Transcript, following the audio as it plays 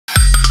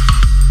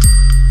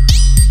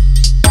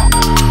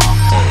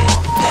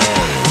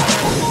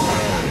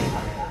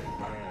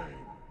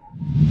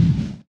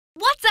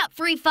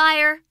Free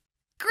Fire!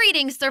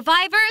 Greetings,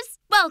 survivors!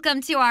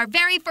 Welcome to our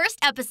very first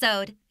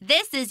episode.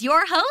 This is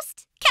your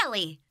host,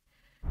 Kelly.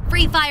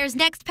 Free Fire's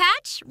next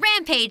patch,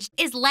 Rampage,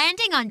 is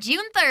landing on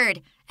June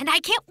 3rd, and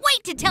I can't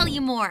wait to tell you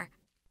more.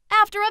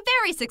 After a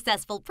very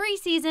successful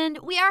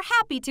preseason, we are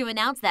happy to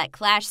announce that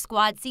Clash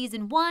Squad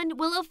Season 1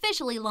 will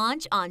officially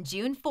launch on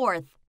June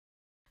 4th.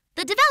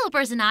 The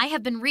developers and I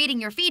have been reading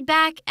your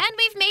feedback, and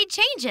we've made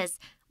changes.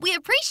 We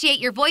appreciate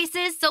your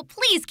voices, so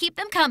please keep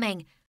them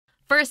coming.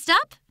 First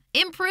up,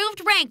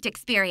 improved ranked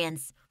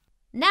experience.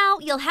 Now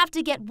you'll have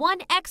to get one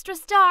extra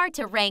star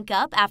to rank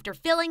up after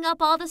filling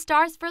up all the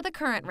stars for the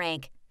current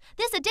rank.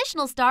 This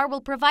additional star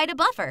will provide a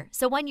buffer,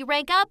 so when you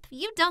rank up,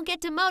 you don't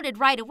get demoted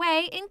right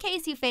away in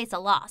case you face a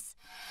loss.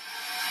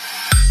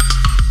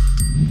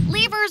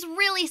 Leavers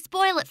really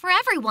spoil it for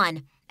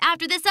everyone.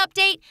 After this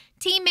update,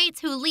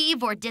 teammates who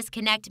leave or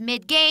disconnect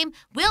mid-game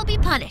will be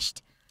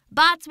punished.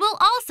 Bots will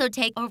also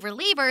take over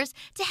leavers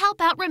to help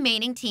out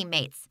remaining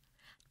teammates.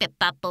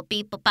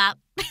 Bip-bop-bop-beep-bop-bop.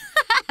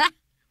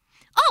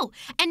 Oh,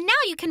 and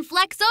now you can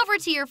flex over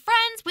to your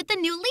friends with the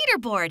new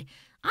leaderboard.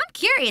 I'm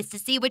curious to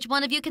see which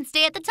one of you can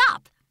stay at the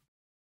top.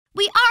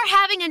 We are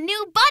having a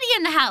new buddy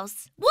in the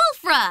house,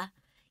 Wolfra.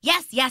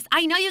 Yes,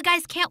 I know you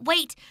guys can't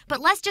wait, but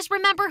let's just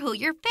remember who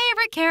your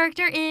favorite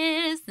character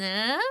is.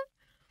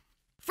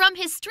 From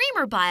his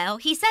streamer bio,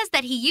 he says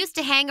that he used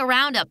to hang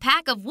around a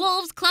pack of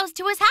wolves close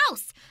to his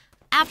house.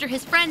 After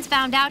his friends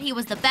found out he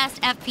was the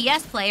best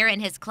FPS player in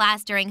his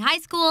class during high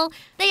school,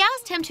 they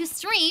asked him to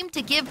stream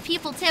to give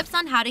people tips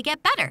on how to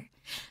get better.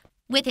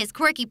 With his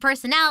quirky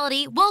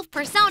personality, wolf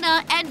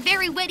persona, and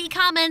very witty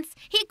comments,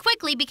 he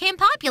quickly became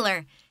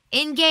popular.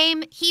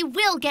 In-game, he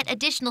will get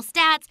additional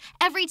stats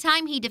every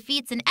time he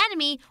defeats an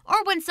enemy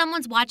or when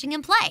someone's watching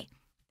him play.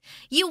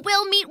 You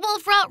will meet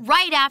Wolfra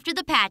right after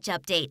the patch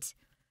update.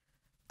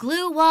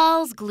 Glue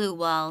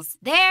walls,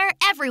 they're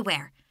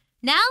everywhere.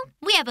 Now,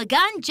 we have a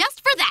gun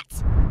just for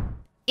that.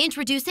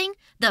 Introducing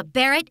the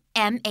Barrett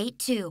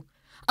M82,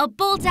 a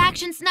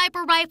bolt-action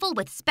sniper rifle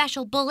with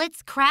special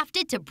bullets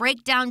crafted to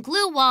break down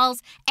glue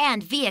walls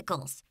and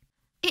vehicles.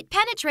 It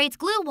penetrates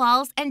glue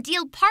walls and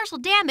deals partial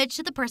damage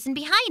to the person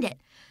behind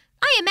it.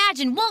 I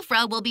imagine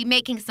Wolfra will be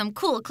making some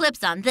cool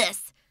clips on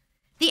this.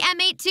 The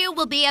M82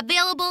 will be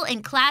available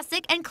in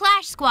Classic and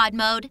Clash Squad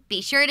mode.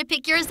 Be sure to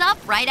pick yours up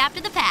right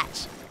after the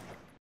patch.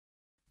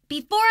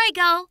 Before I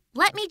go,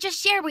 let me just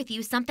share with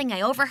you something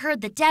I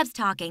overheard the devs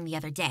talking the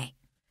other day.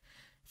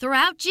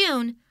 Throughout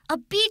June, a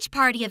beach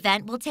party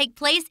event will take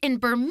place in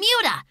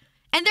Bermuda,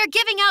 and they're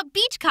giving out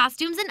beach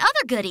costumes and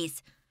other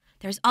goodies.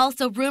 There's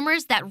also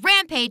rumors that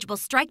Rampage will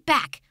strike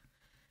back.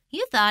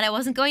 You thought I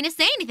wasn't going to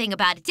say anything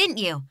about it, didn't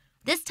you?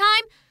 This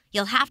time,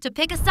 you'll have to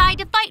pick a side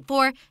to fight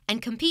for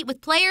and compete with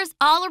players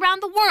all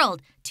around the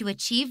world to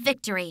achieve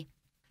victory.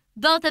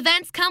 Both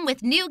events come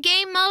with new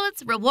game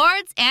modes,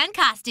 rewards, and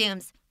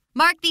costumes.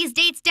 Mark these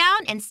dates down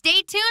and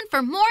stay tuned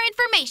for more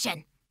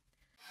information.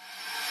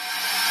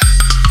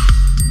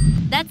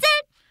 That's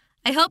it!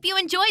 I hope you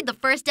enjoyed the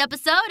first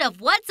episode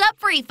of What's Up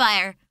Free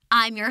Fire.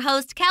 I'm your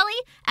host, Kelly,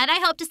 and I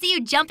hope to see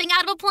you jumping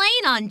out of a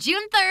plane on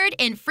June 3rd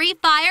in Free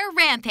Fire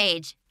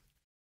Rampage.